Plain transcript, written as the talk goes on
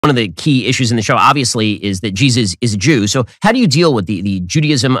One of the key issues in the show, obviously, is that Jesus is a Jew. So how do you deal with the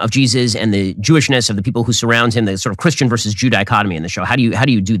Judaism of Jesus and the Jewishness of the people who surround him, the sort of Christian versus Jew dichotomy in the show? How do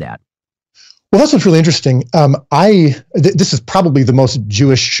you do that? Well, that's what's really interesting. This is probably the most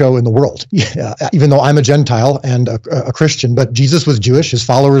Jewish show in the world, even though I'm a Gentile and a Christian, but Jesus was Jewish. His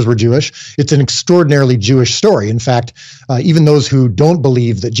followers were Jewish. It's an extraordinarily Jewish story. In fact, even those who don't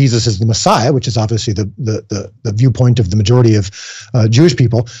believe that Jesus is the Messiah, which is obviously the viewpoint of the majority of Jewish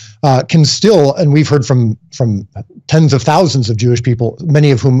people, can still, and we've heard from tens of thousands of Jewish people,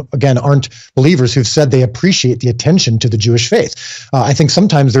 many of whom, again, aren't believers, who've said they appreciate the attention to the Jewish faith. I think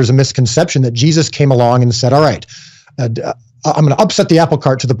sometimes there's a misconception that Jesus came along and said, all right, I'm going to upset the apple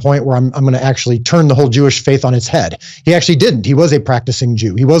cart to the point where I'm going to actually turn the whole Jewish faith on its head. He actually didn't. He was a practicing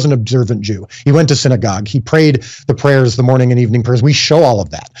Jew. He was an observant Jew. He went to synagogue. He prayed the prayers, the morning and evening prayers. We show all of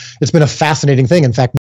that. It's been a fascinating thing. In fact,